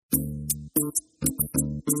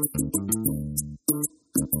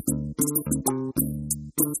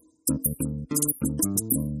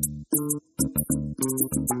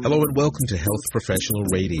Hello and welcome to Health Professional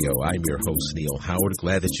Radio. I'm your host, Neil Howard.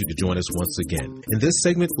 Glad that you could join us once again. In this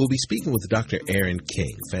segment, we'll be speaking with Dr. Aaron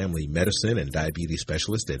King, family medicine and diabetes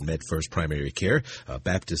specialist at MedFirst Primary Care, a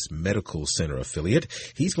Baptist Medical Center affiliate.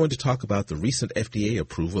 He's going to talk about the recent FDA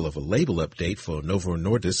approval of a label update for Novo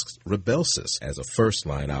Nordisk's RYBELSUS as a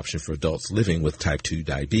first-line option for adults living with type 2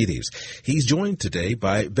 diabetes. He's joined today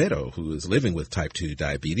by Beto, who is living with type 2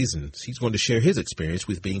 diabetes, and he's going to share his experience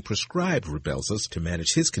with being prescribed RYBELSUS to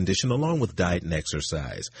manage his condition along with diet and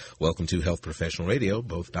exercise. Welcome to Health Professional Radio,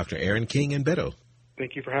 both Dr. Aaron King and Beto.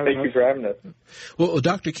 Thank you for having us. Well,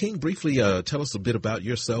 Dr. King, briefly tell us a bit about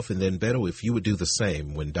yourself, and then Beto, if you would do the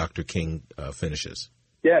same when Dr. King finishes.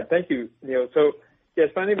 Yeah, thank you, Neil. So, yes,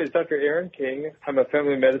 my name is Dr. Aaron King. I'm a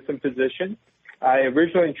family medicine physician. I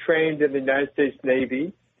originally trained in the United States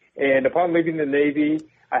Navy, and upon leaving the Navy,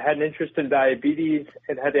 I had an interest in diabetes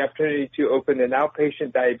and had the opportunity to open an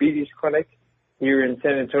outpatient diabetes clinic here in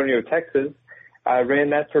San Antonio, Texas. I ran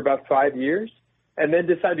that for about 5 years and then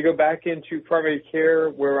decided to go back into primary care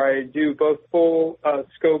where I do both full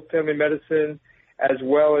scope family medicine as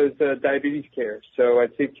well as diabetes care. So I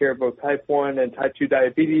take care of both type 1 and type 2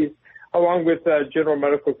 diabetes along with general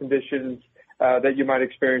medical conditions that you might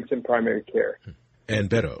experience in primary care. And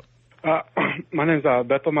Beto? My name is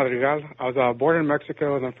Beto Madrigal. I was born in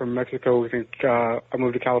Mexico, and then from Mexico I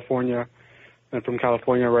moved to California. And from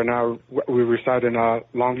California right now, we reside in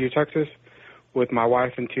Longview, Texas, with my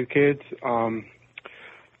wife and 2 kids.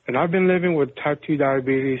 And I've been living with type 2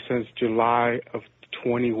 diabetes since July of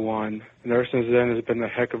 21. And ever since then, it's been a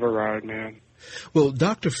heck of a ride, man. Well,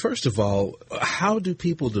 doctor, first of all, how do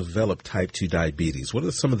people develop type 2 diabetes? What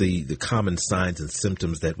are some of the common signs and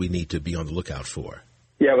symptoms that we need to be on the lookout for?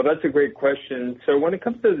 Yeah, well, that's a great question. So when it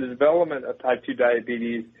comes to the development of type 2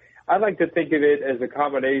 diabetes, I like to think of it as a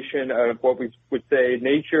combination of what we would say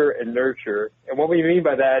nature and nurture. And what we mean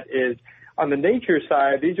by that is on the nature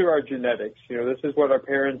side, these are our genetics. You know, this is what our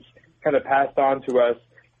parents kind of passed on to us.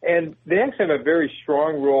 And they actually have a very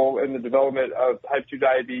strong role in the development of type 2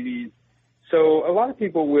 diabetes. So a lot of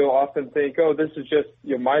people will often think, oh, this is just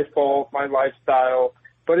my fault, my lifestyle.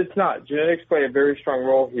 But it's not. Genetics play a very strong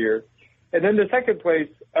role here. And then the second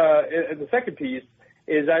piece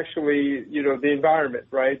is actually, the environment,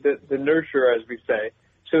 right? The nurture, as we say.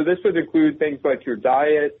 So this would include things like your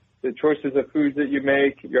diet, the choices of foods that you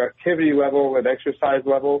make, your activity level and exercise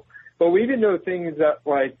level. But we even know things that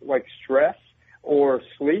like stress or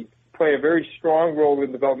sleep play a very strong role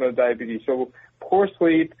in the development of diabetes. So poor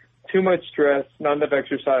sleep, too much stress, not enough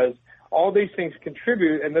exercise, all these things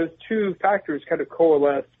contribute, and those 2 factors kind of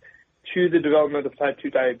coalesce to the development of type 2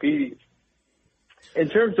 diabetes. In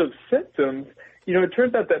terms of symptoms, it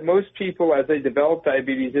turns out that most people, as they develop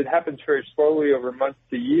diabetes, it happens very slowly over months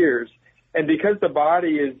to years. And because the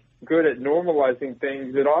body is good at normalizing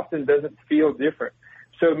things, it often doesn't feel different.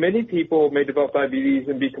 So many people may develop diabetes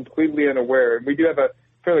and be completely unaware. And we do have a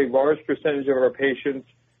fairly large percentage of our patients,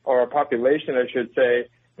 or our population, I should say,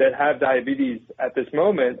 that have diabetes at this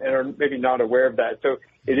moment and are maybe not aware of that. So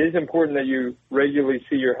it is important that you regularly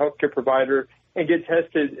see your healthcare provider and get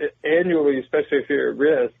tested annually, especially if you're at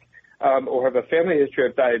risk. Or have a family history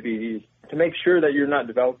of diabetes to make sure that you're not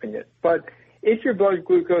developing it. But if your blood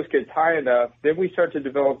glucose gets high enough, then we start to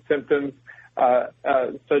develop symptoms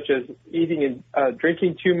such as eating and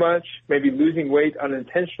drinking too much, maybe losing weight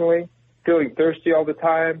unintentionally, feeling thirsty all the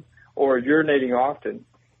time, or urinating often.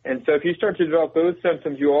 And so if you start to develop those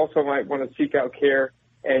symptoms, you also might want to seek out care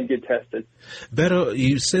and get tested. Beto,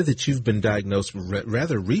 you said that you've been diagnosed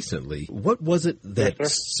rather recently. What was it that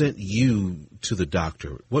sent you to the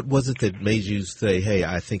doctor? What was it that made you say, hey,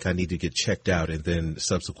 I think I need to get checked out, and then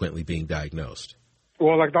subsequently being diagnosed?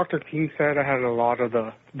 Well, like Dr. King said, I had a lot of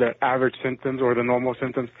the average symptoms or the normal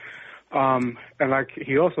symptoms. And like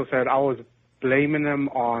he also said, I was blaming them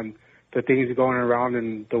on the things going around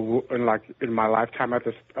in my lifetime at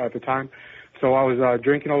the time. So I was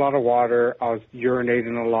drinking a lot of water. I was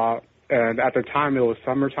urinating a lot. And at the time, it was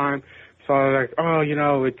summertime. So I was like,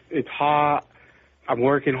 oh, it's hot. I'm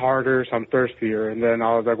working harder, so I'm thirstier. And then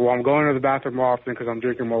I was like, well, I'm going to the bathroom more often because I'm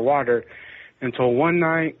drinking more water. Until one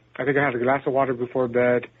night, I think I had a glass of water before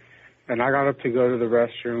bed, and I got up to go to the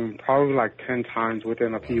restroom probably like 10 times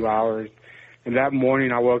within a few hours. And that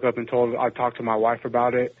morning, I woke up and I talked to my wife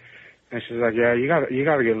about it. And she's like, yeah, you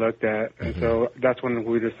gotta get looked at. And so that's when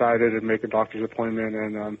we decided to make a doctor's appointment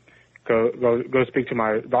and go speak to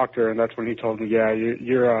my doctor. And that's when he told me, yeah,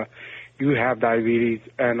 you have diabetes.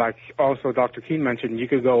 And like also Dr. King mentioned, you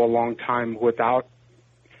could go a long time without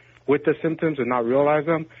with the symptoms and not realize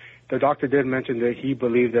them. The doctor did mention that he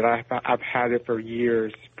believed that I've had it for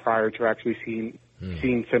years prior to actually seeing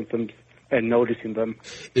symptoms and noticing them.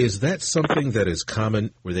 Is that something that is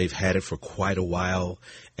common where they've had it for quite a while?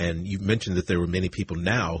 And you mentioned that there were many people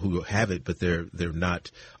now who have it, but they're not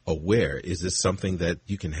aware. Is this something that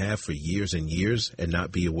you can have for years and years and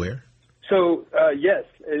not be aware? So, yes,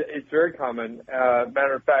 it's very common.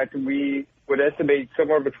 Matter of fact, we would estimate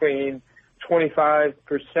somewhere between 25%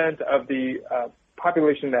 of the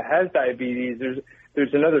population that has diabetes.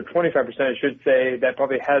 There's another 25%, I should say, that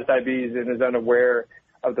probably has diabetes and is unaware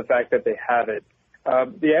of the fact that they have it.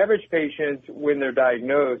 The average patient, when they're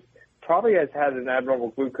diagnosed, probably has had an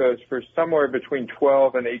abnormal glucose for somewhere between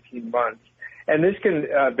 12 and 18 months. And this can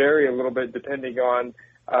vary a little bit depending on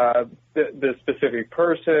the specific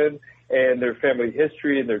person and their family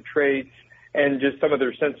history and their traits and just some of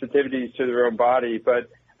their sensitivities to their own body. But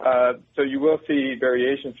so you will see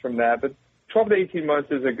variations from that. But 12 to 18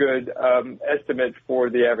 months is a good estimate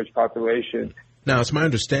for the average population. Now, it's my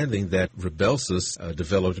understanding that RYBELSUS,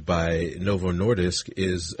 developed by Novo Nordisk,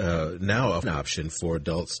 is now an option for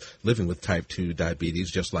adults living with type 2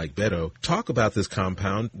 diabetes, just like Beto. Talk about this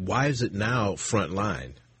compound. Why is it now front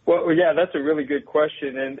line? Well, yeah, that's a really good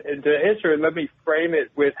question. And to answer it, let me frame it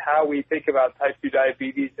with how we think about type 2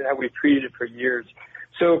 diabetes and how we've treated it for years.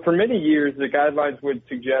 So for many years, the guidelines would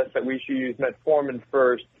suggest that we should use metformin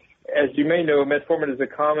first. As you may know, metformin is a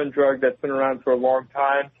common drug that's been around for a long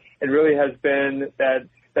time and really has been that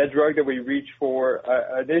drug that we reach for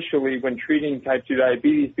initially when treating type 2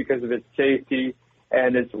 diabetes because of its safety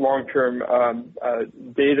and its long-term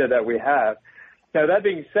data that we have. Now, that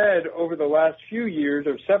being said, over the last few years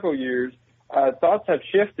or several years, thoughts have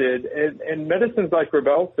shifted, and medicines like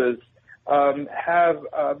RYBELSUS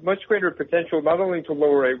have much greater potential not only to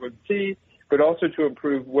lower A1C, but also to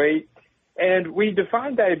improve weight. And we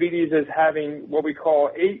define diabetes as having what we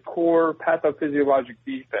call 8 core pathophysiologic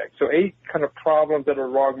defects, so 8 kind of problems that are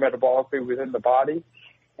wrong metabolically within the body.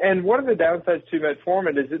 And one of the downsides to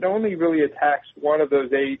metformin is it only really attacks one of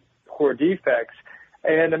those 8 core defects.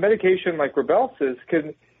 And a medication like RYBELSUS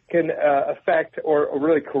can affect or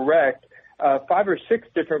really correct 5 or 6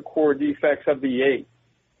 different core defects of the 8.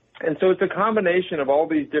 And so it's a combination of all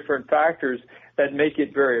these different factors that make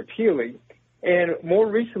it very appealing. And more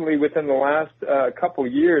recently, within the last couple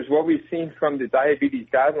years, what we've seen from the diabetes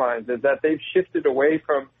guidelines is that they've shifted away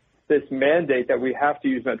from this mandate that we have to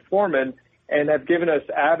use metformin and have given us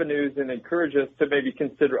avenues and encouraged us to maybe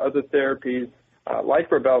consider other therapies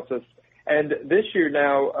like RYBELSUS. And this year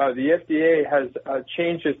now, the FDA has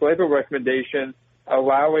changed its label recommendation,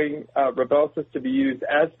 allowing RYBELSUS to be used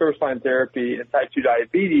as first-line therapy in type 2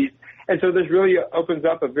 diabetes. And so this really opens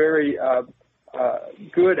up a very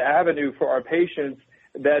good avenue for our patients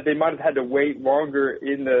that they might have had to wait longer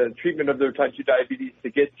in the treatment of their type 2 diabetes to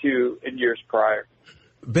get to in years prior.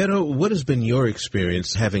 Beto, what has been your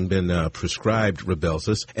experience having been prescribed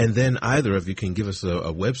RYBELSUS? And then either of you can give us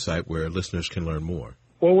a website where listeners can learn more.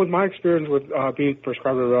 Well, with my experience with being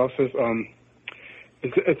prescribed RYBELSUS,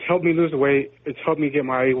 it's helped me lose weight. It's helped me get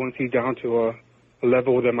my A1C down to a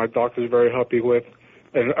level that my doctor is very happy with.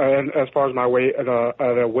 And as far as my weight, at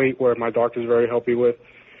a weight where my doctor is very happy with,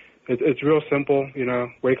 it's real simple. You know,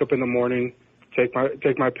 wake up in the morning, take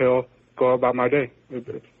my pill, go about my day.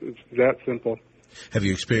 It's that simple. Have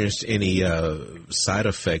you experienced any side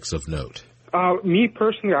effects of note? Me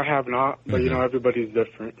personally, I have not, but you know, everybody's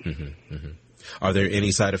different. Are there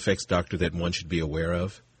any side effects, doctor, that one should be aware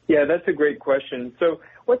of? Yeah, that's a great question. So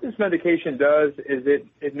what this medication does is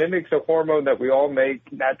it mimics a hormone that we all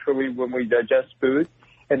make naturally when we digest food,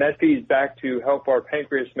 and that feeds back to help our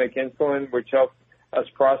pancreas make insulin, which helps us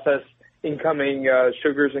process incoming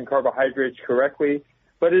sugars and carbohydrates correctly.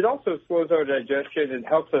 But it also slows our digestion and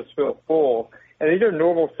helps us feel full. And these are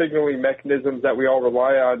normal signaling mechanisms that we all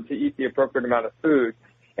rely on to eat the appropriate amount of food.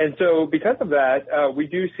 And so because of that, we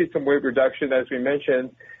do see some weight reduction, as we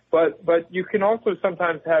mentioned. But you can also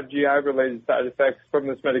sometimes have GI-related side effects from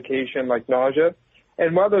this medication, like nausea.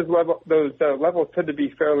 And while those levels tend to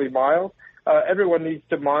be fairly mild, everyone needs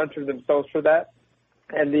to monitor themselves for that.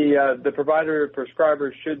 And the provider or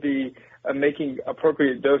prescriber should be making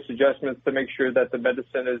appropriate dose adjustments to make sure that the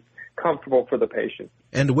medicine is comfortable for the patient.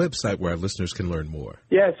 And a website where our listeners can learn more.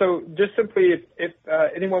 Yeah, so just simply, if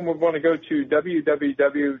anyone would want to go to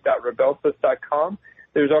www.rybelsus.com,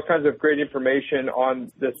 There's all kinds of great information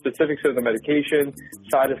on the specifics of the medication,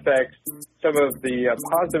 side effects, some of the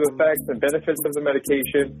positive effects and benefits of the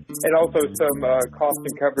medication, and also some cost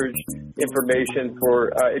and coverage information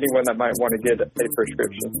for anyone that might want to get a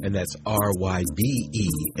prescription. And that's RYBELSUS,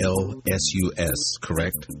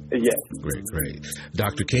 correct? Yes. Great.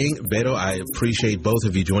 Dr. King, Beto, I appreciate both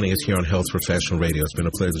of you joining us here on Health Professional Radio. It's been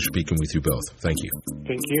a pleasure speaking with you both. Thank you.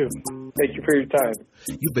 Thank you. Thank you for your time.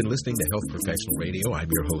 You've been listening to Health Professional Radio. I'm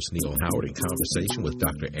your host, Neil Howard, in conversation with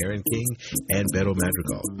Dr. Aaron King and Beto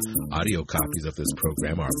Madrigal. Audio copies of this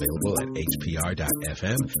program are available at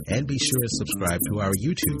hpr.fm, and be sure to subscribe to our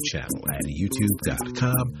YouTube channel at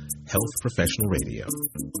youtube.com, Health Professional Radio.